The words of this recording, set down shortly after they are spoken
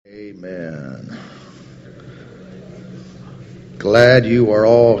Amen. Glad you are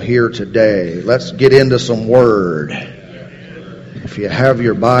all here today. Let's get into some Word. If you have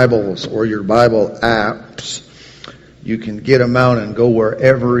your Bibles or your Bible apps, you can get them out and go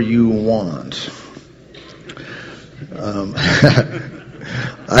wherever you want.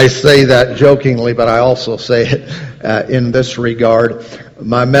 I say that jokingly, but I also say it in this regard.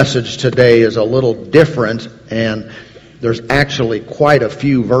 My message today is a little different, and there's actually quite a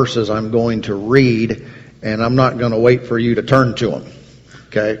few verses I'm going to read, and I'm not going to wait for you to turn to them,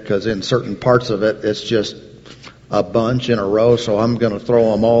 okay? Because in certain parts of it, it's just a bunch in a row, so I'm going to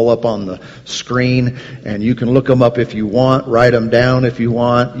throw them all up on the screen, and you can look them up if you want, write them down if you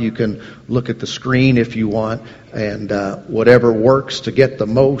want, you can look at the screen if you want, and whatever works to get the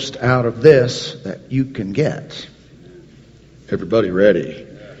most out of this that you can get. Everybody ready?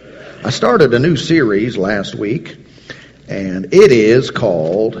 I started a new series last week, and it is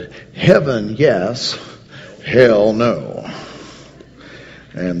called Heaven Yes, Hell No.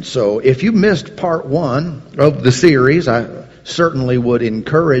 And so if you missed part one of the series, I certainly would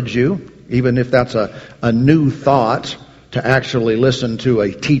encourage you, even if that's a new thought, to actually listen to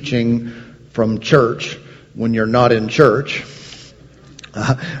a teaching from church when you're not in church.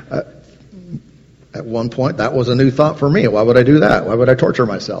 At one point, that was a new thought for me. Why would I do that? Why would I torture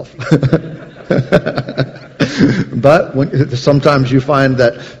myself? But sometimes you find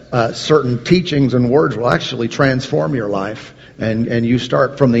that certain teachings and words will actually transform your life, and you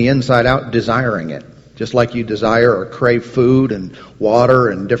start from the inside out desiring it. Just like you desire or crave food and water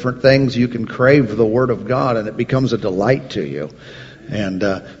and different things, you can crave the Word of God, and it becomes a delight to you. And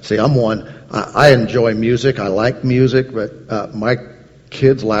see, I'm one. I enjoy music. I like music, but my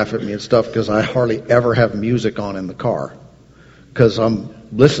kids laugh at me and stuff because I hardly ever have music on in the car because I'm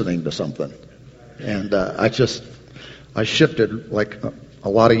listening to something. And I shifted like a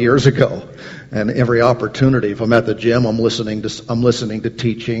lot of years ago, and every opportunity, if I'm at the gym, I'm listening to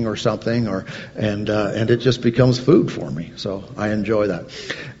teaching or something, and it just becomes food for me. So I enjoy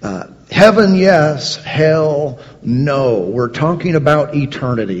that. Heaven, yes. Hell, no. We're talking about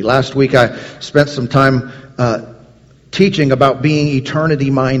eternity. Last week I spent some time teaching about being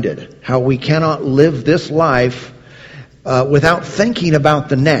eternity-minded, how we cannot live this life without thinking about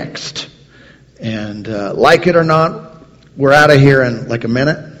the next. And like it or not, we're out of here in like a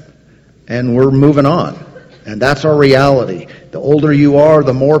minute, and we're moving on. And that's our reality. The older you are,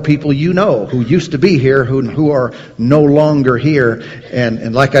 the more people you know who used to be here, who are no longer here.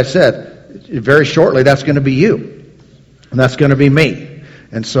 And like I said, very shortly, that's going to be you. And that's going to be me.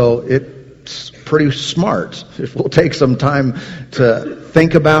 And so it's pretty smart if we'll take some time to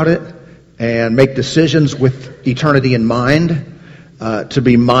think about it and make decisions with eternity in mind, to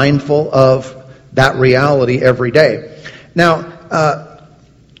be mindful of that reality every day. Now,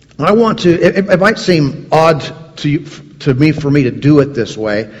 I want to, it might seem odd to me for me to do it this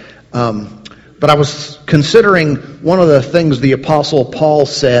way, but I was considering one of the things the Apostle Paul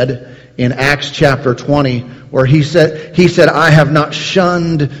said in Acts chapter 20, where he said, I have not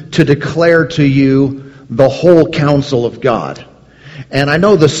shunned to declare to you the whole counsel of God. And I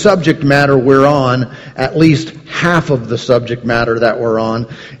know the subject matter we're on, at least half of the subject matter that we're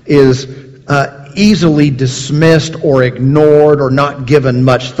on, is easily dismissed or ignored or not given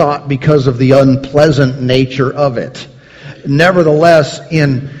much thought because of the unpleasant nature of it. Nevertheless,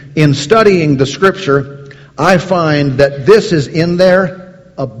 in studying the Scripture, I find that this is in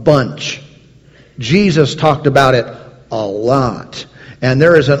there a bunch. Jesus talked about it a lot. And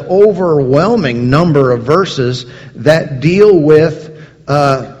there is an overwhelming number of verses that deal with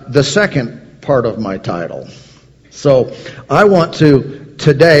the second part of my title. So I want to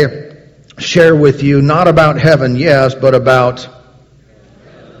today share with you not about heaven, yes, but about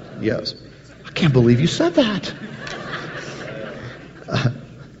yes. I can't believe you said that.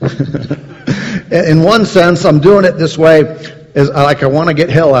 In one sense, I'm doing it this way is like I want to get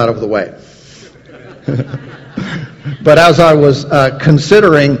hell out of the way. But as I was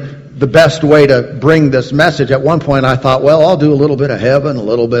considering the best way to bring this message, at one point I thought, well, I'll do a little bit of heaven, a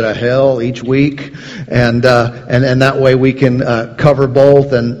little bit of hell each week, and that way we can cover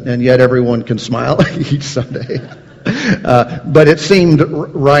both, and yet everyone can smile each Sunday. But it seemed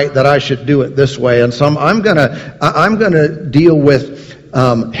right that I should do it this way, and so I'm gonna deal with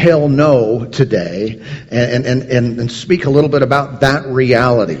hell no today, and speak a little bit about that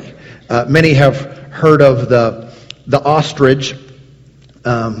reality. Many have heard of the ostrich.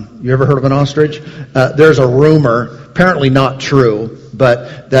 You ever heard of an ostrich? There's a rumor, apparently not true,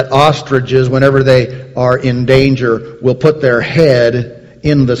 but that ostriches, whenever they are in danger, will put their head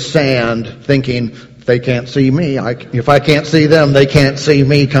in the sand, thinking they can't see me, if I can't see them, they can't see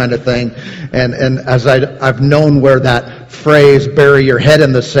me kind of thing. And as I've known where that phrase, bury your head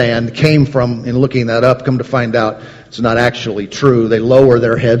in the sand, came from in looking that up, come to find out it's not actually true. They lower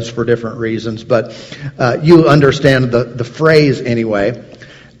their heads for different reasons. But you understand the phrase anyway.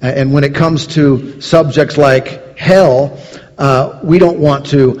 And when it comes to subjects like hell, we don't want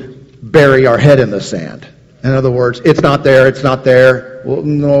to bury our head in the sand. In other words, it's not there, it's not there. Well,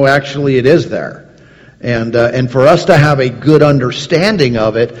 no, actually it is there. And for us to have a good understanding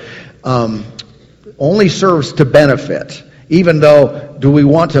of it only serves to benefit. Even though, do we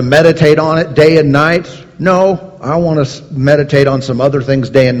want to meditate on it day and night? No, I want to meditate on some other things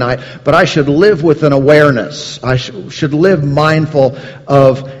day and night. But I should live with an awareness. I should live mindful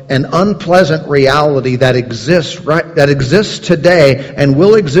of an unpleasant reality that exists today and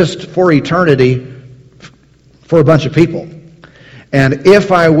will exist for eternity for a bunch of people. And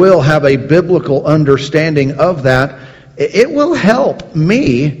if I will have a biblical understanding of that, it will help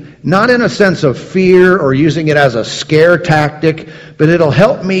me, not in a sense of fear or using it as a scare tactic, but it'll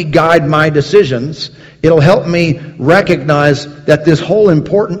help me guide my decisions. It'll help me recognize that this whole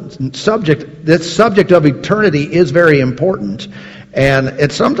important subject, this subject of eternity, is very important. And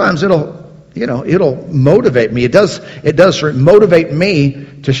sometimes it'll motivate me. It does motivate me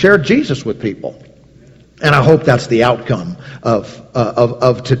to share Jesus with people. And I hope that's the outcome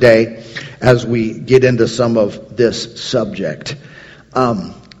of today as we get into some of this subject.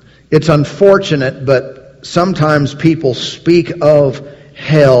 It's unfortunate, but sometimes people speak of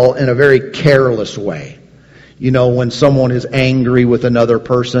hell in a very careless way. You know, when someone is angry with another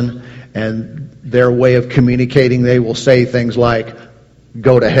person and their way of communicating, they will say things like,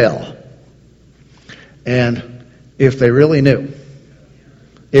 "Go to hell." And if they really knew,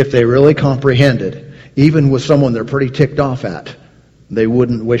 if they really comprehended, even with someone they're pretty ticked off at, they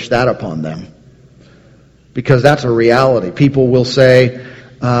wouldn't wish that upon them. Because that's a reality. People will say,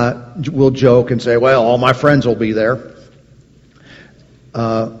 will joke and say, "Well, all my friends will be there."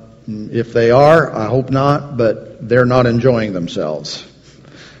 If they are, I hope not, but they're not enjoying themselves.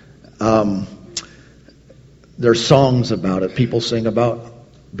 There's songs about it. People sing about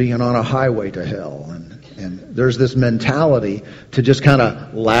being on a highway to hell. And there's this mentality to just kind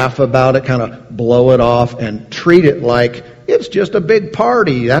of laugh about it, kind of blow it off, and treat it like it's just a big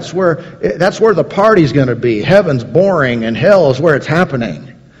party. That's where the party's going to be. Heaven's boring, and hell is where it's happening.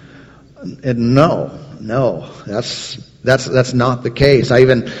 And no, that's not the case. I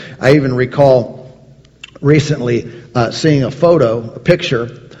even recall recently seeing a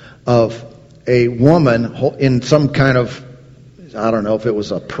picture of a woman in some kind of, I don't know if it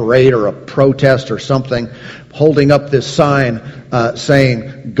was a parade or a protest or something, holding up this sign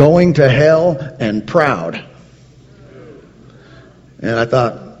saying, "Going to hell and proud." And I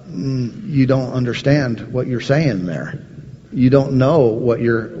thought, you don't understand what you're saying there. You don't know what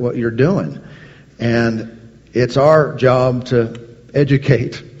you're doing. And it's our job to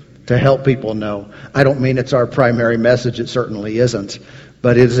educate, to help people know. I don't mean it's our primary message. It certainly isn't.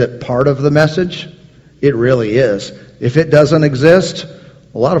 But is it part of the message? It really is. If it doesn't exist,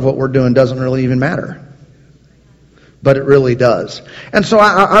 a lot of what we're doing doesn't really even matter. But it really does. And so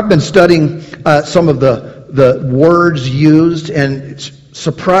I've been studying some of the words used, and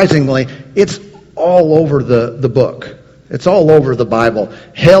surprisingly, it's all over the book. It's all over the Bible.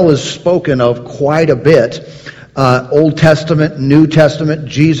 Hell is spoken of quite a bit. Old Testament, New Testament,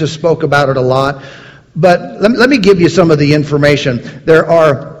 Jesus spoke about it a lot. But let me give you some of the information. There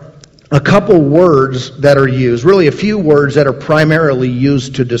are a couple words that are used, really a few words that are primarily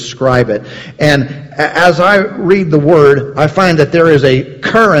used to describe it. And as I read the word, I find that there is a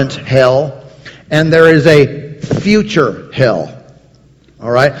current hell and there is a future hell.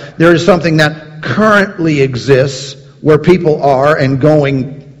 All right? There is something that currently exists where people are and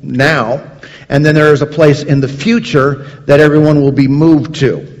going now, and then there is a place in the future that everyone will be moved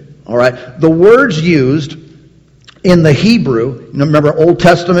to. All right? The words used in the Hebrew, remember Old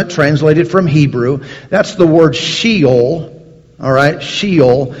Testament translated from Hebrew, that's the word Sheol, all right,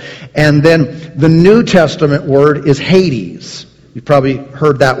 Sheol, and then the New Testament word is Hades. You've probably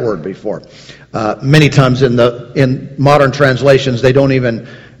heard that word before. Many times in modern translations, they don't even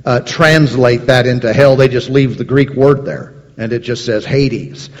translate that into hell. They just leave the Greek word there, and it just says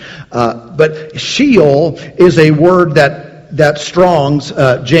Hades. But Sheol is a word that Strong's,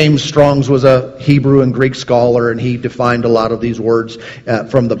 James Strong's was a Hebrew and Greek scholar, and he defined a lot of these words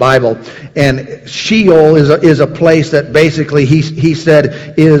from the Bible. And Sheol is a place that basically he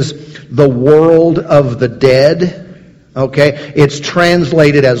said is the world of the dead. Okay, it's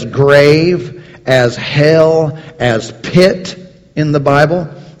translated as grave, as hell, as pit in the Bible.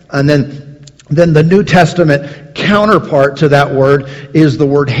 And then then the New Testament counterpart to that word is the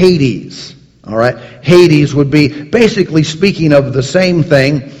word Hades. All right, Hades would be basically speaking of the same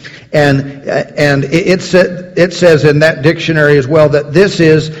thing, and it says in that dictionary as well that this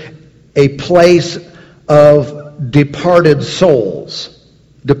is a place of departed souls,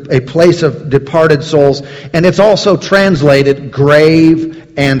 a place of departed souls, and it's also translated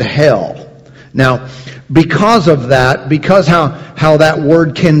grave and hell. Now, because of that, because how that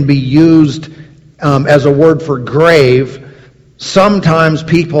word can be used as a word for grave, sometimes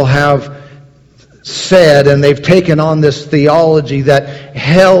people have said, and they've taken on this theology, that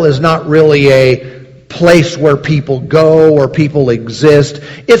hell is not really a place where people go or people exist.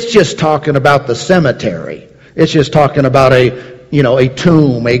 It's just talking about the cemetery. It's just talking about a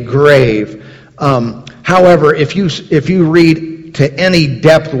tomb, a grave. However, if you read to any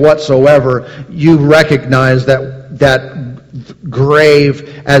depth whatsoever, you recognize that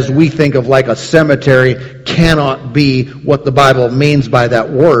grave, as we think of like a cemetery, cannot be what the Bible means by that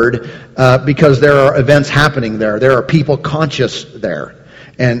word, because there are events happening there. There are people conscious there.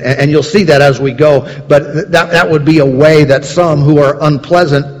 And you'll see that as we go. But that would be a way that some who are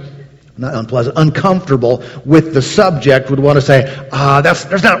uncomfortable with the subject would want to say,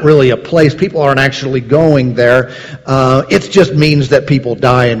 there's not really a place. People aren't actually going there. It just means that people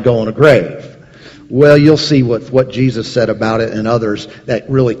die and go in a grave. Well, you'll see what Jesus said about it and others, that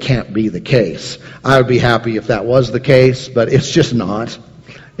really can't be the case. I would be happy if that was the case, but it's just not.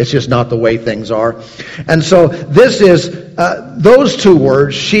 It's just not the way things are. And so this is, those two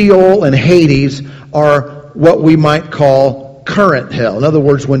words, Sheol and Hades, are what we might call current hell. In other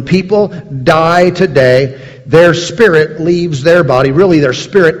words, when people die today, their spirit leaves their body. Really, their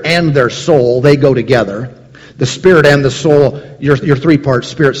spirit and their soul, they go together. The spirit and the soul, your three parts,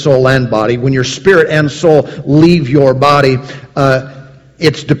 spirit, soul, and body. When your spirit and soul leave your body,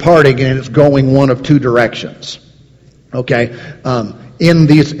 it's departing and it's going one of two directions. Okay? In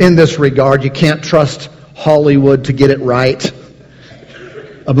this regard, you can't trust Hollywood to get it right.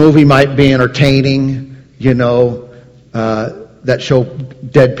 A movie might be entertaining, that show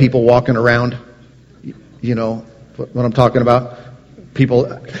dead people walking around. You know what I'm talking about?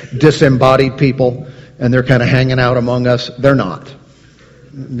 People, disembodied people, and they're kind of hanging out among us. They're not.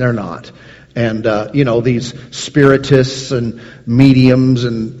 They're not. And, these spiritists and mediums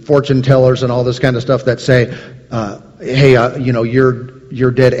and fortune tellers and all this kind of stuff that say, hey,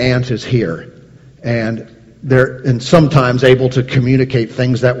 your dead aunt is here. And they're sometimes able to communicate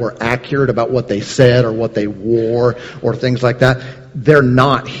things that were accurate about what they said or what they wore or things like that. They're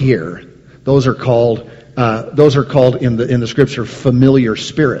not here. Those are called in the scripture familiar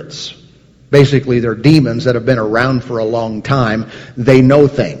spirits. Basically, they're demons that have been around for a long time. They know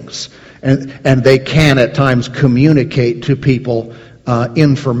things. And they can at times communicate to people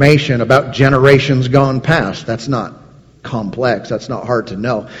information about generations gone past. That's not complex. That's not hard to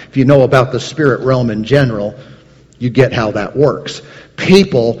know. If you know about the spirit realm in general, you get how that works.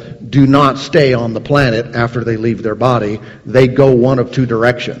 People do not stay on the planet after they leave their body. They go one of two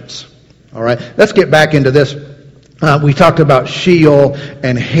directions. All right? Let's get back into this. We talked about Sheol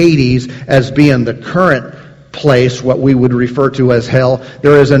and Hades as being the current place, what we would refer to as hell.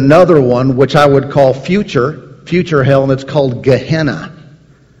 There is another one which I would call future hell, and it's called Gehenna.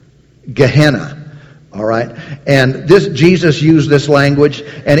 Gehenna. All right? And Jesus used this language,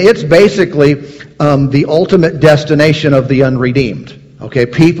 and it's basically the ultimate destination of the unredeemed. Okay,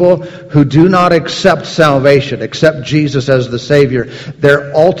 people who do not accept salvation, accept Jesus as the Savior,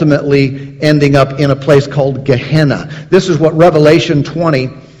 they're ultimately ending up in a place called Gehenna. This is what Revelation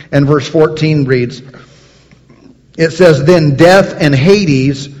 20 and verse 14 reads. It says, "Then death and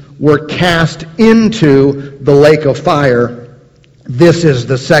Hades were cast into the lake of fire. This is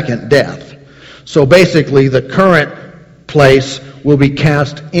the second death." So basically, the current place will be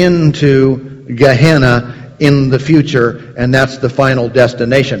cast into Gehenna in the future, and that's the final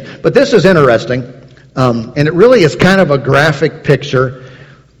destination. But this is interesting, and it really is kind of a graphic picture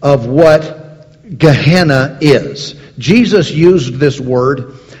of what Gehenna is. Jesus used this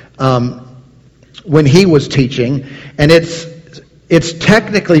word when he was teaching, and it's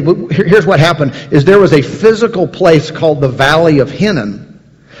technically, here's what happened, is there was a physical place called the Valley of Hinnom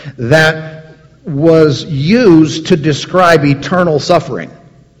that was used to describe eternal suffering.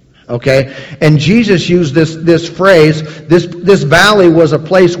 Okay? And Jesus used this phrase. This valley was a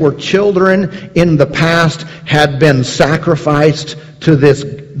place where children in the past had been sacrificed to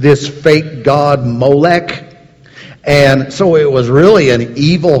this fake god Molech. And so it was really an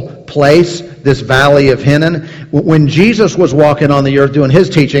evil place, this Valley of Hinnom. When Jesus was walking on the earth doing his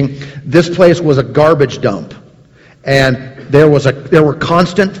teaching, this place was a garbage dump. And there were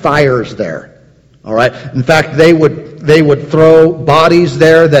constant fires there. All right. In fact, they would throw bodies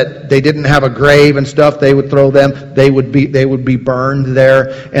there that they didn't have a grave and stuff. They would throw them. They would be burned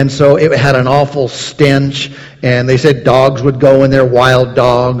there, and so it had an awful stench. And they said dogs would go in there, wild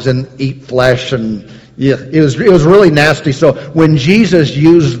dogs, and eat flesh, and yeah, it was really nasty. So when Jesus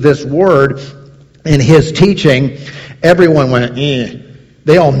used this word in his teaching, everyone went, eh.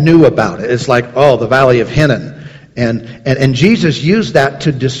 They all knew about it. It's like, oh, the Valley of Hinnom. And Jesus used that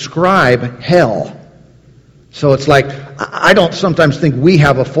to describe hell. So it's like, I don't sometimes think we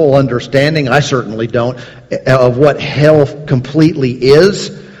have a full understanding, I certainly don't, of what hell completely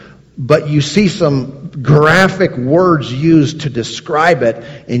is. But you see some graphic words used to describe it,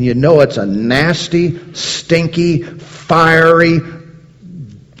 and you know it's a nasty, stinky, fiery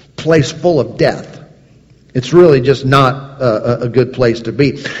place full of death. It's really just not a good place to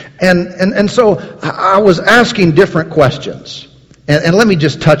be. And so I was asking different questions. And let me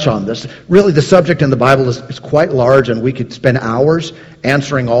just touch on this. Really, the subject in the Bible is quite large, and we could spend hours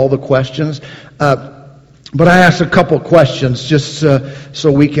answering all the questions. But I asked a couple questions just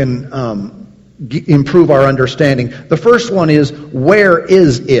so we can improve our understanding. The first one is, where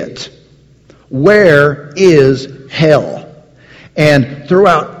is it? Where is hell? And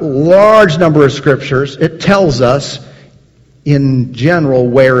throughout large number of scriptures, it tells us in general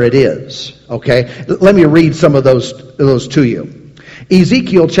where it is. Okay? Let me read some of those to you.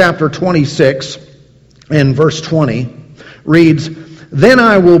 Ezekiel chapter 26 and verse 20 reads, "Then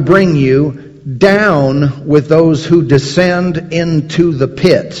I will bring you down with those who descend into the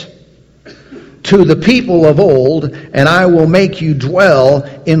pit, to the people of old, and I will make you dwell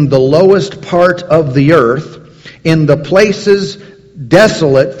in the lowest part of the earth, in the places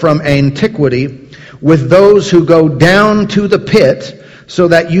desolate from antiquity, with those who go down to the pit, so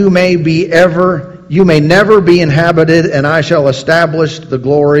that you may never be inhabited, and I shall establish the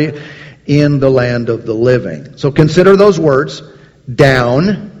glory in the land of the living." So consider those words: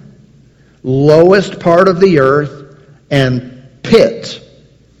 down, lowest part of the earth, and pit.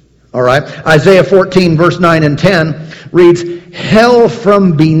 All right. Isaiah 14 verse 9 and 10 reads, "Hell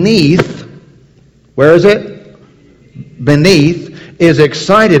from beneath," where is it? Beneath, "is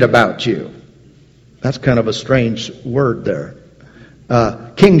excited about you." That's kind of a strange word there.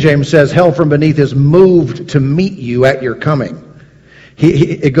 King James says, "Hell from beneath is moved to meet you at your coming."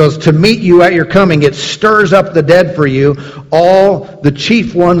 It goes, "To meet you at your coming, it stirs up the dead for you, all the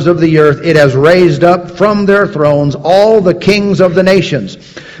chief ones of the earth. It has raised up from their thrones all the kings of the nations.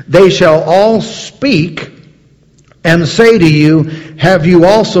 They shall all speak and say to you, have you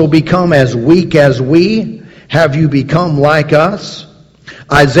also become as weak as we? Have you become like us?"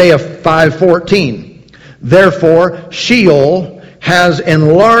 Isaiah 5:14, "Therefore Sheol has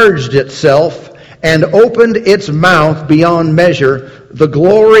enlarged itself and opened its mouth beyond measure, the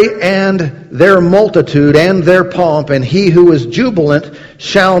glory and their multitude and their pomp, and he who is jubilant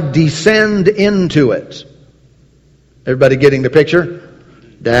shall descend into it." Everybody getting the picture?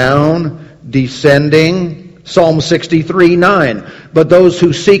 Down, descending. Psalm 63:9, "But those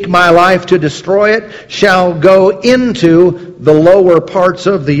who seek my life to destroy it shall go into the lower parts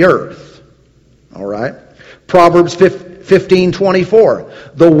of the earth." All right. Proverbs 15:24,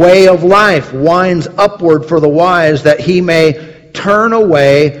 "The way of life winds upward for the wise, that he may turn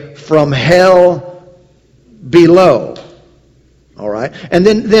away from hell below." All right. And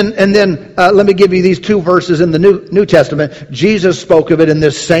then let me give you these two verses in the New Testament. Jesus spoke of it in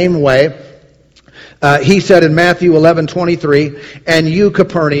this same way. He said in Matthew 11:23, "And you,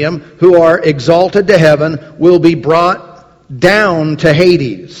 Capernaum, who are exalted to heaven, will be brought down to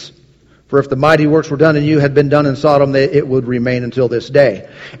Hades. For if the mighty works were done in you had been done in Sodom, it would remain until this day."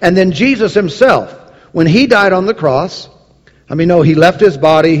 And then Jesus himself, when he died on the cross, he left his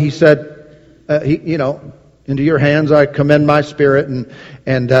body. He said, "Into your hands I commend my spirit."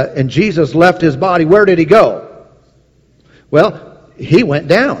 And Jesus left his body. Where did he go? Well, he went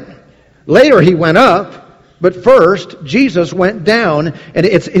down. Later he went up, but first Jesus went down. And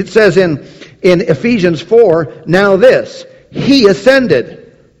it says in Ephesians 4, "Now this, he ascended."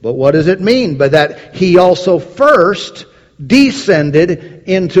 But what does it mean? But that he also first descended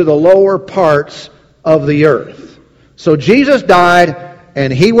into the lower parts of the earth. So Jesus died,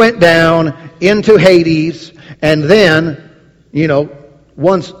 and he went down into Hades, and then,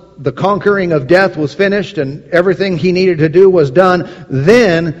 once the conquering of death was finished and everything he needed to do was done,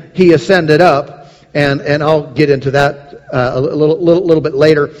 then he ascended up, and I'll get into that a little bit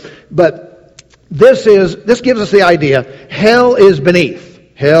later. But this gives us the idea. Hell is beneath.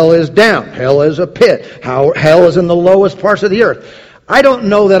 Hell is down. Hell is a pit. Hell is in the lowest parts of the earth. I don't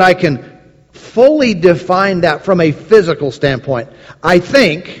know that I can fully define that from a physical standpoint. I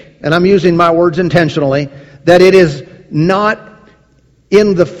think and I'm using my words intentionally, that it is not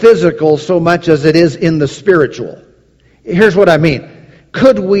in the physical so much as it is in the spiritual. Here's what I mean.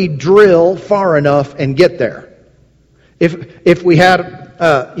 Could we drill far enough and get there? If we had,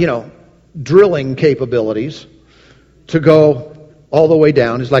 drilling capabilities to go all the way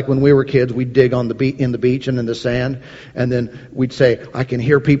down. It's like when we were kids, we'd dig on in the beach and in the sand, and then we'd say, I can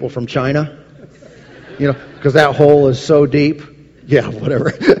hear people from China, because that hole is so deep. Yeah,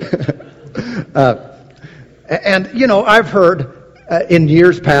 whatever. I've heard in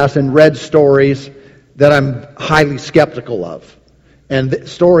years past and read stories that I'm highly skeptical of. And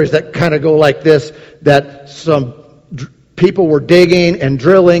stories that kind of go like this, that some people were digging and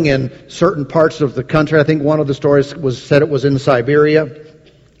drilling in certain parts of the country. I think one of the stories said it was in Siberia.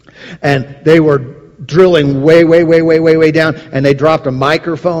 And they were drilling way down, and they dropped a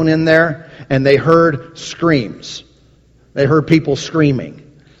microphone in there, and they heard screams. They heard people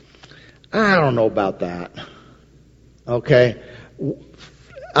screaming. I don't know about that. Okay?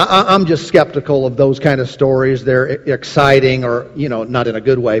 I'm just skeptical of those kind of stories. They're exciting, or, not in a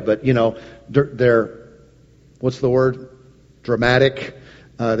good way, but, they're, what's the word? Dramatic.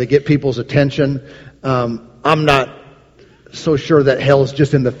 They get people's attention. I'm not so sure that hell is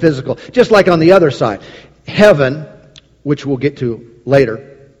just in the physical. Just like on the other side. Heaven, which we'll get to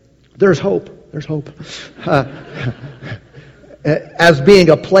later, there's hope. There's hope. As being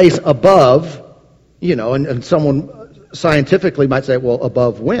a place above, and someone scientifically might say, well,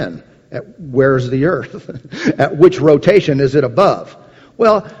 above when? Where's the earth? At which rotation is it above?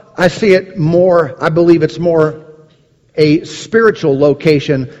 Well, I believe it's more a spiritual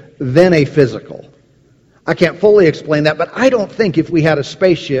location than a physical. I can't fully explain that, but I don't think if we had a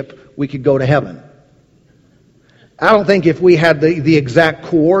spaceship, we could go to heaven. I don't think if we had the exact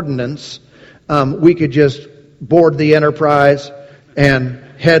coordinates, we could just board the Enterprise and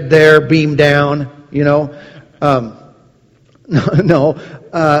head there, beam down, No,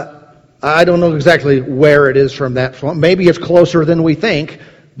 I don't know exactly where it is from that point. Maybe it's closer than we think,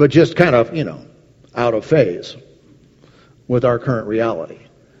 but just kind of, out of phase with our current reality.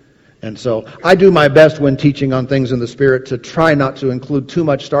 And so I do my best when teaching on things in the Spirit to try not to include too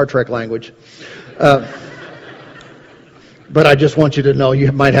much Star Trek language. But I just want you to know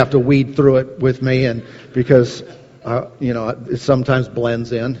you might have to weed through it with me, and because, it sometimes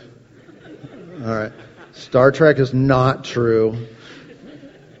blends in. All right. Star Trek is not true.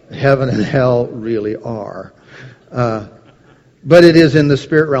 Heaven and hell really are. But it is in the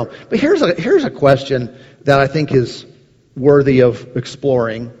spirit realm. But here's a question that I think is worthy of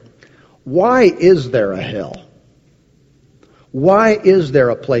exploring. Why is there a hell? Why is there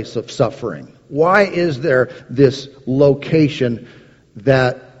a place of suffering? Why is there this location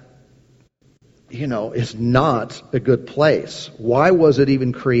that, is not a good place? Why was it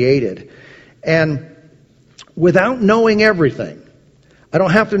even created? And without knowing everything, I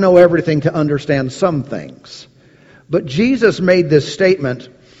don't have to know everything to understand some things. But Jesus made this statement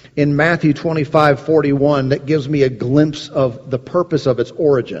in Matthew 25:41 that gives me a glimpse of the purpose of its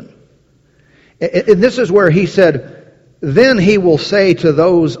origin. And this is where he said, "Then he will say to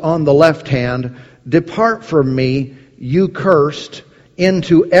those on the left hand, 'Depart from me, you cursed,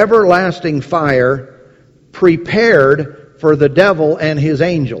 into everlasting fire, prepared for the devil and his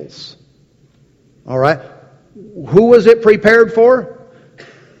angels.'" All right? Who was it prepared for?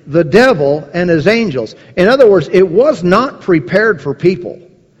 The devil and his angels. In other words, it was not prepared for people.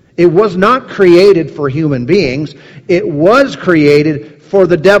 It was not created for human beings. It was created for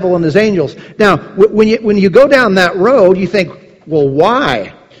the devil and his angels. Now, when you go down that road, you think, well,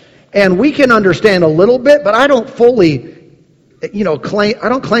 why? And we can understand a little bit, but I don't fully,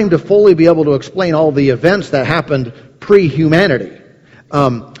 claim to fully be able to explain all the events that happened pre-humanity.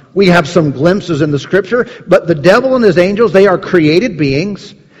 We have some glimpses in the Scripture, but the devil and his angels, they are created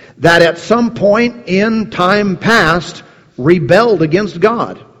beings that at some point in time past rebelled against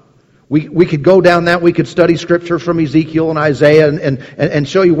God. We could go down that. We could study Scripture from Ezekiel and Isaiah and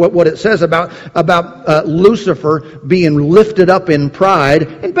show you what it says about Lucifer being lifted up in pride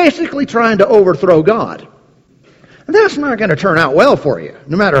and basically trying to overthrow God. And that's not going to turn out well for you,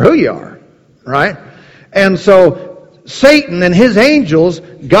 no matter who you are, right? And so Satan and his angels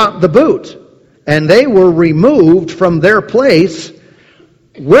got the boot, and they were removed from their place.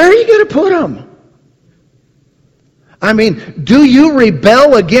 Where are you going to put them? I mean, do you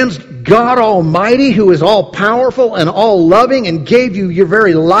rebel against God Almighty, who is all powerful and all loving and gave you your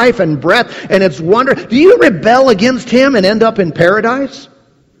very life and breath and its wonder? Do you rebel against Him and end up in paradise?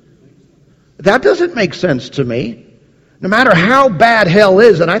 That doesn't make sense to me. No matter how bad hell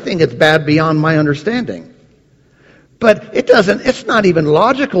is, and I think it's bad beyond my understanding. But it's not even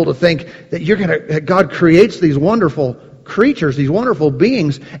logical to think that God creates these wonderful creatures, these wonderful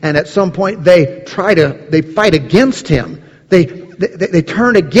beings, and at some point they fight against Him. They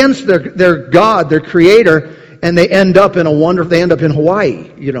turn against their God, their Creator, and they end up in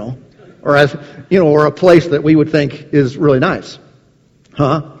Hawaii, or a place that we would think is really nice.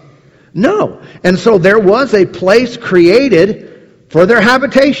 Huh? No. And so there was a place created for their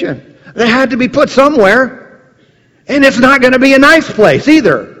habitation. They had to be put somewhere, and it's not going to be a nice place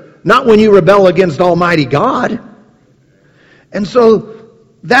either. Not when you rebel against Almighty God. And so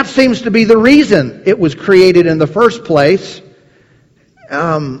that seems to be the reason it was created in the first place.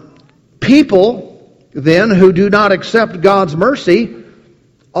 People, then, who do not accept God's mercy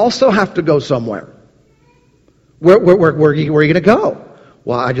also have to go somewhere. Where are you going to go?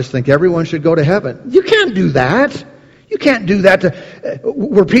 Well, I just think everyone should go to heaven. You can't do that. You can't do that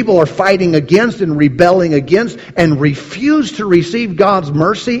where people are fighting against and rebelling against and refuse to receive God's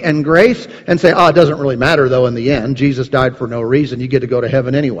mercy and grace and say, it doesn't really matter though in the end. Jesus died for no reason. You get to go to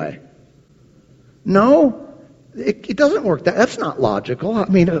heaven anyway. No, it doesn't work. That's not logical. I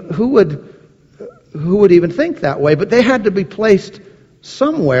mean, who would even think that way? But they had to be placed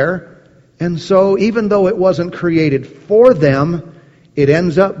somewhere. And so even though it wasn't created for them, it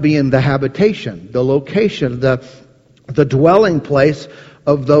ends up being the habitation, the location, the dwelling place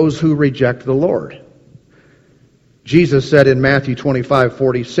of those who reject the Lord. Jesus said in Matthew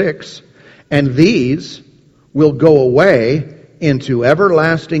 25:46, "And these will go away into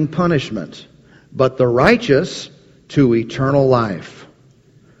everlasting punishment, but the righteous to eternal life."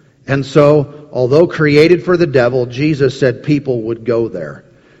 And so, although created for the devil, Jesus said people would go there,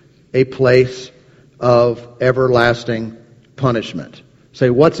 a place of everlasting punishment. Say,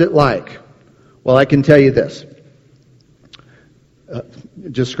 what's it like? Well, I can tell you this.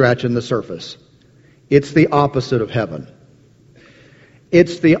 Just scratching the surface. It's the opposite of heaven.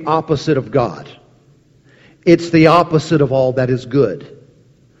 It's the opposite of God. It's the opposite of all that is good.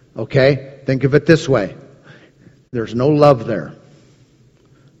 Okay? Think of it this way. There's no love there.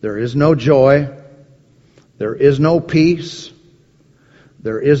 There is no joy. There is no peace.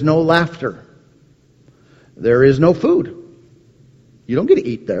 There is no laughter. There is no food. You don't get to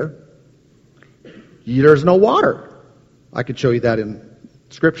eat there. There's no water. I could show you that in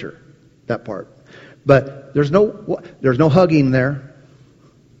Scripture, that part. But there's no hugging there.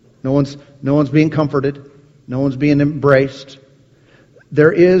 No one's being comforted. No one's being embraced.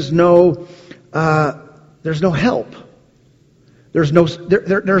 There's no help. There's no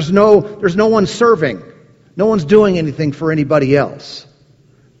one serving. No one's doing anything for anybody else.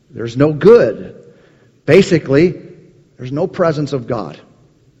 There's no good. Basically, there's no presence of God.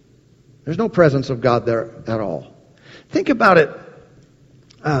 There's no presence of God there at all. Think about it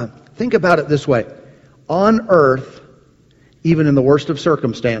this way. On earth, even in the worst of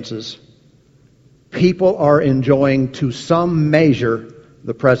circumstances, people are enjoying to some measure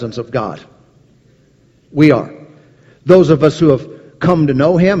the presence of God. We are. Those of us who have come to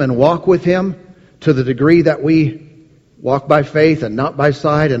know Him and walk with Him to the degree that we walk by faith and not by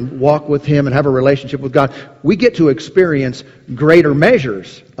sight and walk with Him and have a relationship with God, we get to experience greater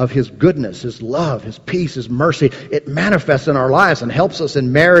measures of His goodness, His love, His peace, His mercy. It manifests in our lives and helps us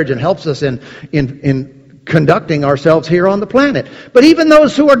in marriage and helps us in conducting ourselves here on the planet. But even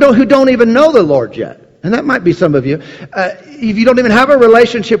those who don't even know the Lord yet, and that might be some of you, if you don't even have a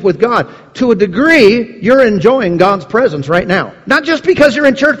relationship with God, to a degree, you're enjoying God's presence right now. Not just because you're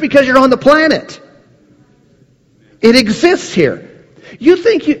in church, because you're on the planet. It exists here.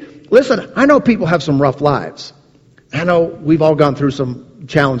 Listen, I know people have some rough lives. I know we've all gone through some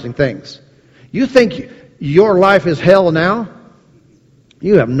challenging things. You think your life is hell now?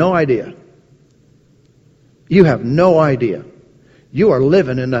 You have no idea. You have no idea. You are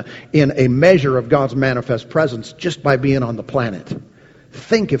living in a measure of God's manifest presence just by being on the planet.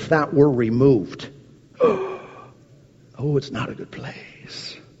 Think if that were removed. Oh, it's not a good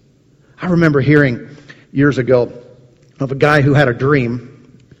place. I remember hearing years ago of a guy who had a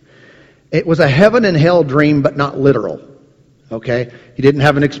dream. It was a heaven and hell dream, but not literal. Okay? He didn't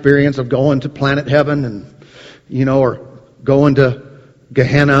have an experience of going to planet heaven and, or going to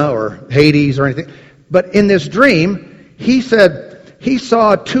Gehenna or Hades or anything. But in this dream, he said he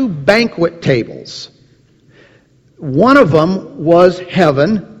saw 2 banquet tables. One of them was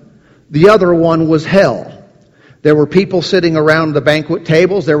heaven. The other one was hell. There were people sitting around the banquet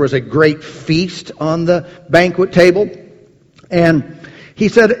tables. There was a great feast on the banquet table. And he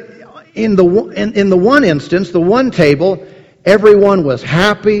said in the one instance, the one table, everyone was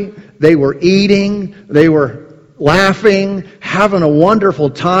happy. They were eating. They were laughing, having a wonderful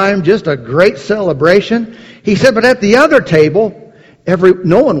time, just a great celebration. He said, but at the other table,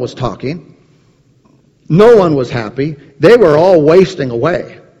 no one was talking. No one was happy. They were all wasting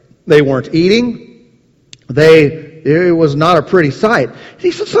away. They weren't eating. It was not a pretty sight.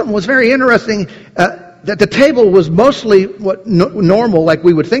 He said something was very interesting, that the table was mostly what normal, like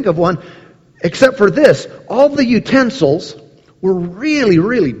we would think of one, except for this. All the utensils were really,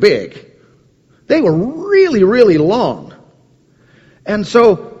 really big. They were really, really long. And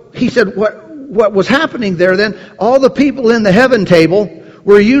so he said what was happening there then, all the people in the heaven table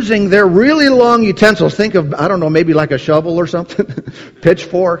were using their really long utensils. Think of, I don't know, maybe like a shovel or something,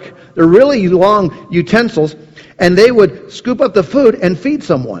 pitchfork. They're really long utensils, and they would scoop up the food and feed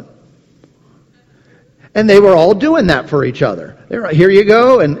someone. And they were all doing that for each other. They were like, here you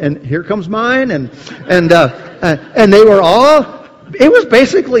go, and here comes mine, and they were all, it was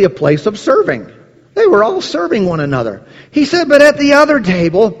basically a place of serving. They were all serving one another. He said, but at the other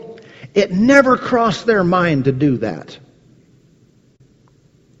table, it never crossed their mind to do that.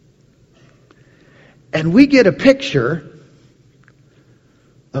 And we get a picture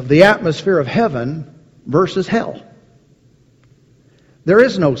of the atmosphere of heaven versus hell. There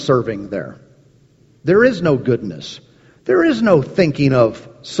is no serving there. There is no goodness. There is no thinking of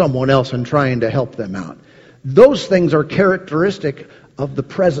someone else and trying to help them out. Those things are characteristic of the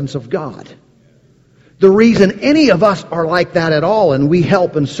presence of God. The reason any of us are like that at all and we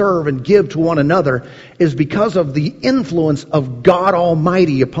help and serve and give to one another is because of the influence of God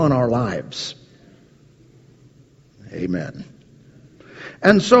Almighty upon our lives. Amen.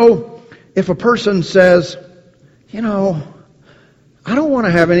 And so, if a person says, I don't want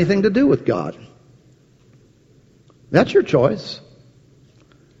to have anything to do with God, that's your choice.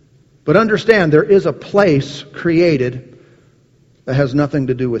 But understand, there is a place created that has nothing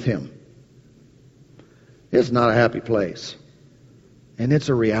to do with Him. It's not a happy place. And it's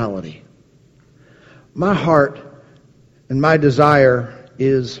a reality. My heart and my desire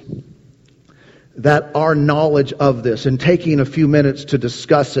is that our knowledge of this and taking a few minutes to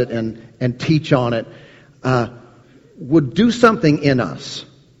discuss it and teach on it would do something in us.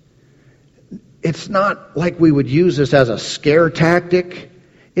 It's not like we would use this as a scare tactic.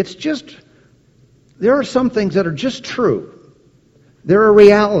 It's just, there are some things that are just true. They're a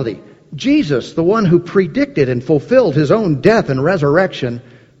reality. Jesus, the one who predicted and fulfilled His own death and resurrection,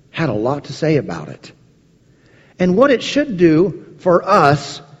 had a lot to say about it. And what it should do for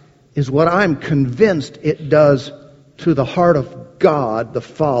us is what I'm convinced it does to the heart of God the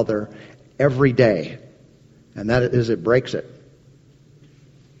Father every day. And that is, it breaks it.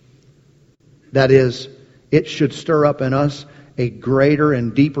 That is, it should stir up in us a greater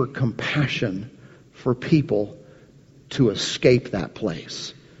and deeper compassion for people to escape that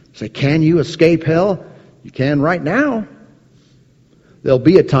place. Say, can you escape hell? You can right now. There'll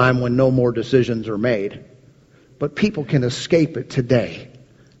be a time when no more decisions are made. But people can escape it today.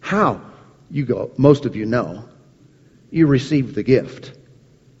 How? You go. Most of you know. You received the gift.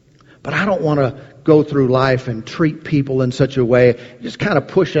 But I don't want to go through life and treat people in such a way, just kind of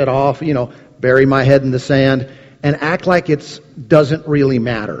push it off, bury my head in the sand, and act like it doesn't really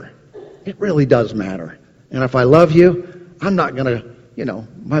matter. It really does matter. And if I love you, I'm not going to,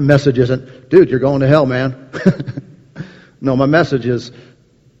 my message isn't, dude, you're going to hell, man. No, my message is,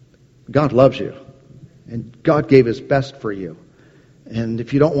 God loves you. And God gave His best for you. And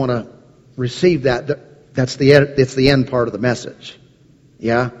if you don't want to receive that, it's the end part of the message.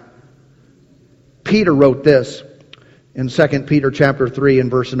 Yeah? Peter wrote this in 2 Peter chapter 3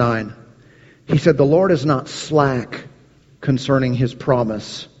 and verse 9. He said, the Lord is not slack concerning His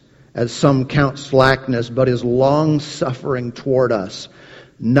promise, as some count slackness, but is long-suffering toward us,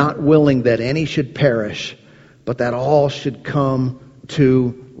 not willing that any should perish, but that all should come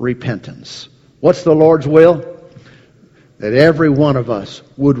to repentance. What's the Lord's will? That every one of us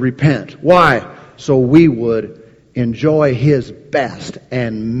would repent. Why? So we would enjoy His best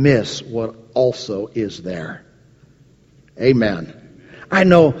and miss what also is there. Amen. I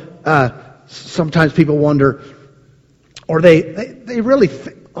know sometimes people wonder, or they really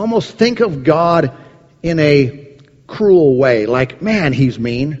almost think of God in a cruel way. Like, man, He's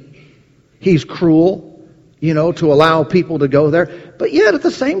mean. He's cruel, to allow people to go there. But yet at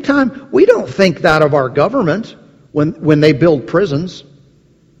the same time, we don't think that of our government when they build prisons.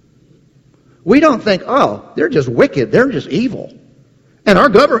 We don't think, oh, they're just wicked, they're just evil. And our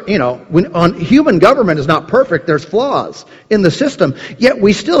government, human government is not perfect, there's flaws in the system. Yet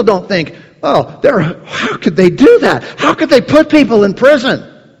we still don't think, oh, how could they do that? How could they put people in prison?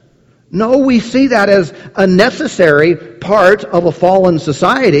 No, we see that as a necessary part of a fallen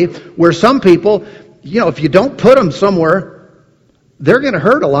society where some people if you don't put them somewhere, they're going to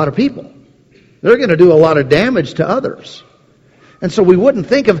hurt a lot of people. They're going to do a lot of damage to others. And so we wouldn't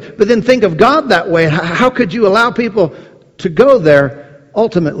think of God that way. How could you allow people to go there?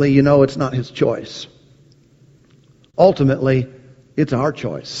 Ultimately, it's not His choice. Ultimately, it's our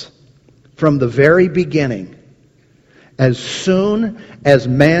choice. From the very beginning, as soon as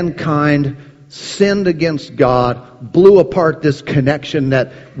mankind sinned against God, blew apart this connection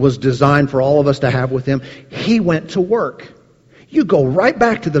that was designed for all of us to have with Him, He went to work. You go right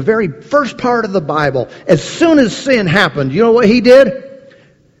back to the very first part of the Bible. As soon as sin happened, you know what He did?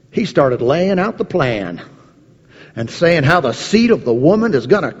 He started laying out the plan and saying how the seed of the woman is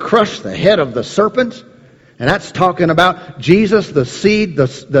going to crush the head of the serpent. And that's talking about Jesus, the seed,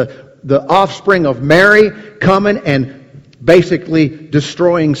 the offspring of Mary, coming and basically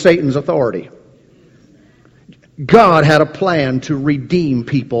destroying Satan's authority. God had a plan to redeem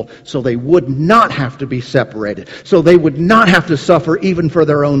people so they would not have to be separated, so they would not have to suffer even for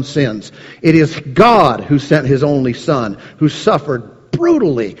their own sins. It is God who sent His only Son, who suffered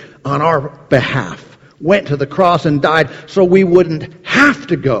brutally on our behalf, went to the cross and died so we wouldn't have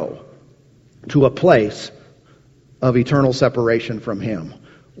to go to a place of eternal separation from Him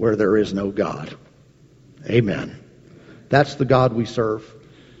where there is no God. Amen. That's the God we serve,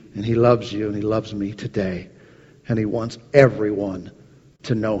 and He loves you and He loves me today. And He wants everyone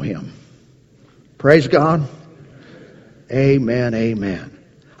to know Him. Praise God. Amen, amen.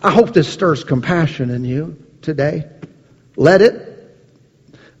 I hope this stirs compassion in you today. Let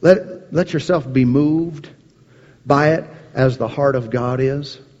yourself be moved by it as the heart of God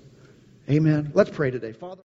is. Amen. Let's pray today. Father.